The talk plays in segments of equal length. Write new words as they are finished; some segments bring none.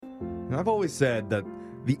I've always said that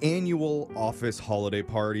the annual office holiday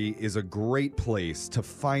party is a great place to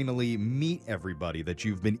finally meet everybody that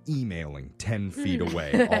you've been emailing 10 feet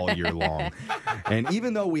away all year long. And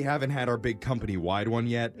even though we haven't had our big company-wide one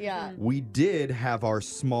yet, we did have our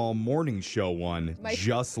small morning show one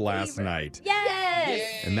just last night.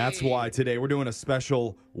 Yes! And that's why today we're doing a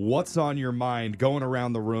special What's on Your Mind, going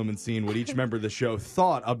around the room and seeing what each member of the show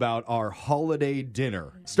thought about our holiday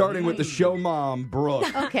dinner. Starting with the show mom,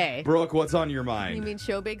 Brooke. Okay. Brooke, what's on your mind? You mean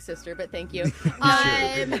show big sister, but thank you.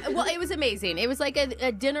 Well, it was amazing. It was like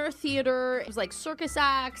a dinner theater. It was like circus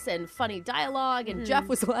acts and funny dialogue, and Jeff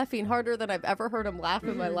was laughing harder than I've ever heard him laugh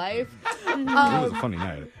in my life. It was a funny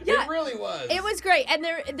night. It really was. It was great. And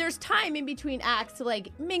there's time in between acts to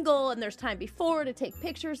like mingle, and there's time before to take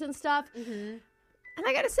pictures and stuff. And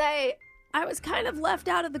I gotta say, I was kind of left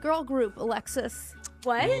out of the girl group, Alexis.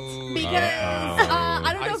 What? Because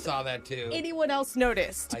I don't know I if saw that too. anyone else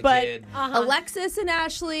noticed, I but did. Alexis and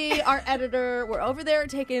Ashley, our editor, were over there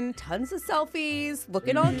taking tons of selfies,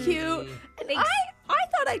 looking all cute. And I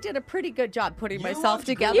thought I did a pretty good job putting myself looked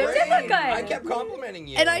together. great. You did look good. I kept complimenting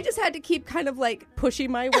you. And I just had to keep kind of like pushing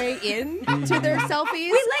my way in to their selfies.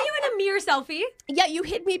 We let you in a mirror selfie. Yeah, you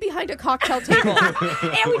hid me behind a cocktail table.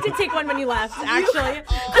 And we did take one when you left, actually.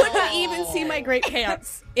 Couldn't even see my great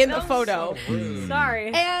pants in the photo. Sorry.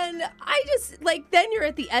 And I just, like, then you're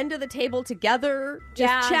at the end of the table together,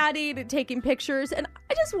 just chatting and taking pictures, and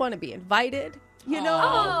I just want to be invited. You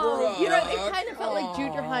know, it kind of felt like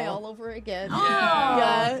junior high all over again.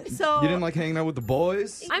 Yeah. So You didn't like hanging out with the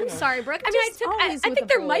boys? I'm sorry, Brooke. I mean, Just always I with think the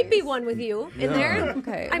there might be boys. one with you in there.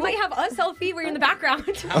 Okay. I might have a selfie where you're in the background.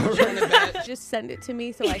 I was trying to bet. just send it to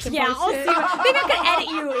me so I can Yeah, post I'll it. see. Maybe I could edit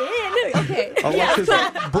you in. Okay.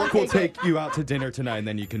 Alexis, Brooke will take you out to dinner tonight, and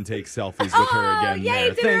then you can take selfies with her again. yay,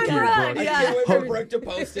 there. dinner Thank you, with Brooke. Brooke. I can't wait for Brooke to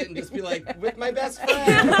post it and just be like, with my best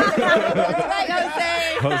friend. Right,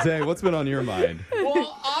 Jose. Jose, what's been on your mind?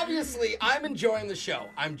 Well, obviously, I'm enjoying the show.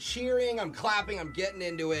 I'm cheering, I'm clapping, I'm getting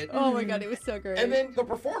into it. Oh my God, it was so great. And then the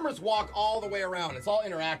performers walk all the way around. It's all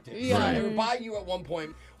interactive. Yeah. So they were by you at one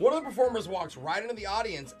point. One of the performers walks right into the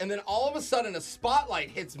audience, and then all of a sudden a spotlight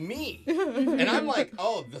hits me. And I'm like,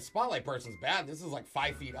 oh, the spotlight person's bad. This is like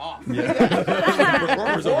 5 feet off. The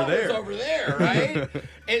performer's over there. Over there, right?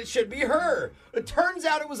 It should be her. It turns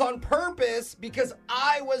out it was on purpose because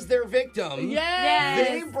I was their victim. Yes.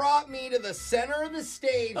 They brought me to the center of the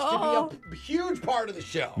stage to be a huge part of the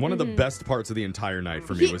show. One of the best parts of the entire night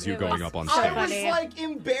for me was you going up on stage. I was like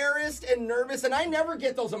embarrassed and nervous, and I never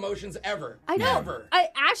get those emotions ever. I know. Never.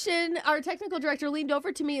 Ashton, our technical director, leaned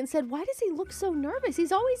over to me and said, "Why does he look so nervous?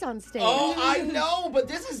 He's always on stage." Oh, I know, but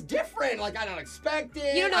this is different. Like, I don't expect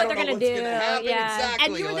it. You don't know I what they're what's gonna do. Gonna happen. Yeah. Exactly.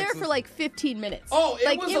 And you were there Alexis. for like 15 minutes. Oh, it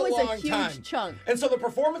like, was it a was long a huge time. chunk. And so the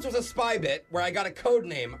performance was a spy bit where I got a code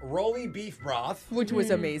name, Rolly Beef Broth. Which was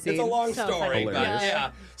amazing. It's a long So story, funny. but Hilarious.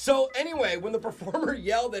 yeah. So anyway, when the performer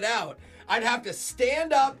yelled it out, I'd have to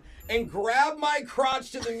stand up and grab my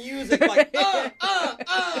crotch to the music like,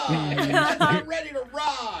 I'm ready to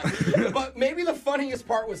rock. But maybe the funniest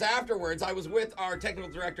part was afterwards. I was with our technical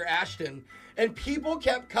director, Ashton, and people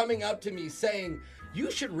kept coming up to me saying, you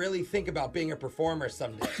should really think about being a performer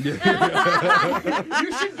someday. You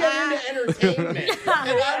should get into entertainment.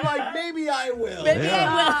 And I'm like, maybe I will. Maybe I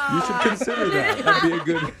will. You should consider that. That'd be a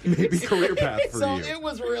good maybe career path for So you. it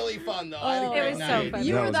was really fun, though. I had a Oh, great it was so night. fun.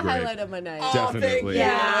 You That were was the great. highlight of my night. Oh, Definitely. thank you.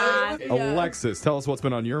 Yeah. Alexis, tell us what's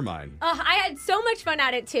been on your mind. I had so much fun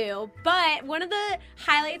at it too, but one of the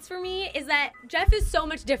highlights for me is that Jeff is so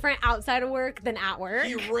much different outside of work than at work.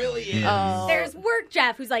 He really is. There's work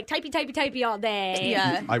Jeff, who's like typey all day.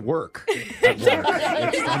 Yeah. I work. At work.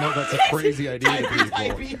 I know that's a crazy idea to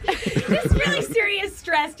people. Just really serious,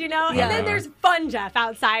 stressed, you know? Yeah. And then there's fun Jeff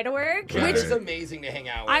outside of work. Which is amazing to hang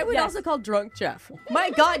out with. I would Yes. also call drunk Jeff.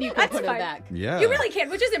 My God, you can That's put him fine. back. Yeah. You really can,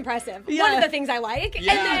 which is impressive. Yeah. One of the things I like.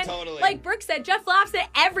 Yeah, and then, totally. like Brooke said, Jeff laughs at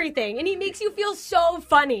everything, and he makes you feel so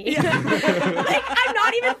funny. like, I'm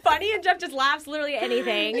not even funny, and Jeff just laughs literally at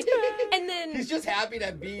anything. And then... He's just happy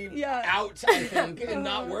to be Yeah. out, I think, and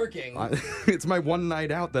not working. It's my one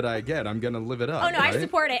night out that I get. I'm going to live it up. Oh, no, right? I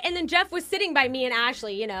support it. And then Jeff was sitting by me and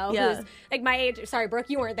Ashley, you know, Yeah. who's like my age. Sorry, Brooke,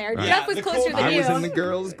 you weren't there. Right. Jeff was the closer cool- than I you. was in the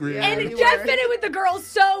girls' group. And you Jeff were. fit in with the girls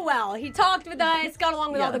so well. He talked with us, got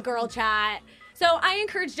along with all the girl chat. So I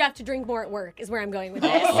encourage Jeff to drink more at work is where I'm going with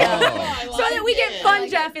this. I So like that we get it. fun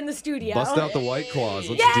Jeff in the studio. Bust out the White Claws.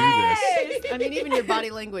 Let's Yes! do this. I mean, even your body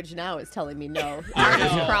language now is telling me no. I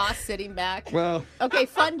You're know. cross, sitting back. Well, Okay,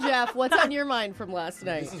 fun Jeff. What's on your mind from last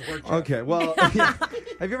night? This is work. okay, well,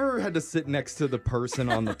 have you ever had to sit next to the person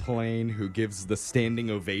on the plane who gives the standing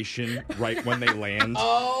ovation right when they land?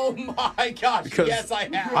 Oh my gosh! Because Yes, I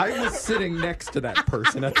have. I was sitting next to that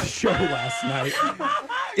person at the show last night.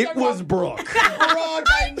 It was Brooke. Brooke,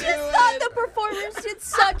 I knew I thought it. the performers did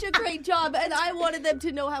such a great job, and I wanted them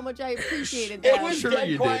to know how much I appreciated that. It was Sure dead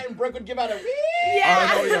you quiet, did. and Brooke would give out a. Yeah.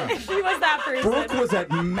 Oh, yeah. She was that person. Brooke was at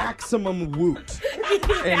maximum woot.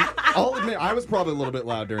 And I'll admit, I was probably a little bit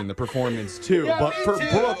loud during the performance, too. Yeah, but me for too.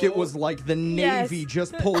 Brooke, it was like the Navy Yes.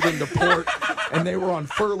 just pulled into port, and they were on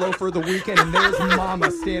furlough for the weekend, and there's Mama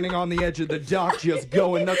standing on the edge of the dock just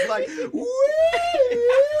going nuts like, woo!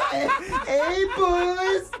 Hey,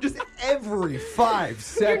 boys! Just every 5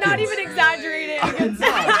 seconds. You're not even exaggerating. I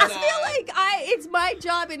just feel like it's my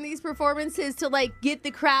job in these performances to like get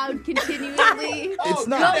the crowd continually. It's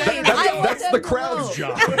not. going. That's, I want that's them the to crowd's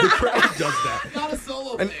know. job. The crowd does that. Not a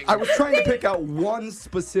solo And thing. I was trying to pick out one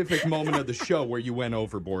specific moment of the show where you went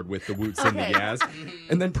overboard with the woots and the Okay. yas.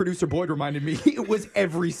 And then producer Boyd reminded me it was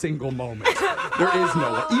every single moment. There is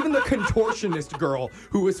no one. Even the contortionist girl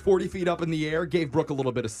who was 40 feet up in the air gave Brooke a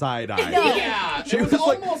little bit of side eye. Yeah, She it was was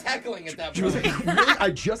like- almost heckling at that She was point. like, really? I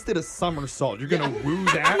just did a somersault. You're going to woo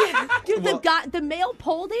that? Dude, Well, the male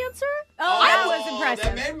pole dancer? Oh, that was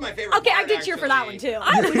impressive. That may be my favorite. Okay, I part, did cheer for that one actually. too.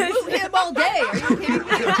 I would boot him all day. Are you kidding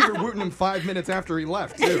me? you were rooting him 5 minutes after he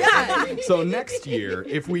left, too. Yeah. So next year,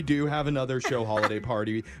 if we do have another show holiday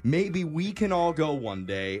party, maybe we can all go one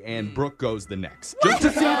day and Brooke goes the next. Just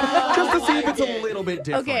to see if it's a little bit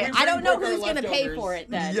different. Okay, We I don't know bring who's our going to pay leftovers. for it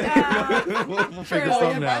then. Yeah. we'll figure Oh, yeah,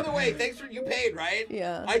 something by out. the way, thanks for you paid, right?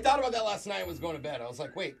 Yeah. I thought about that last night. I was going to bed. I was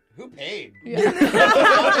like, wait, who paid? Yeah.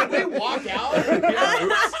 Did we walk out? Yeah,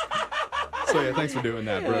 oops. So yeah, thanks for doing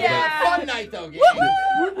that, Brooke. Yeah. Fun night though, Gabe.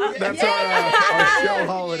 That's our show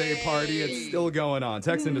holiday party. It's still going on.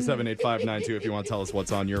 Text into 78592 if you want to tell us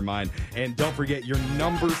what's on your mind. And don't forget, your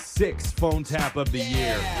number 6 phone tap of the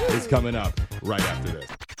year is coming up right after this.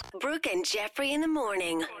 Brooke and Jeffrey in the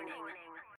morning.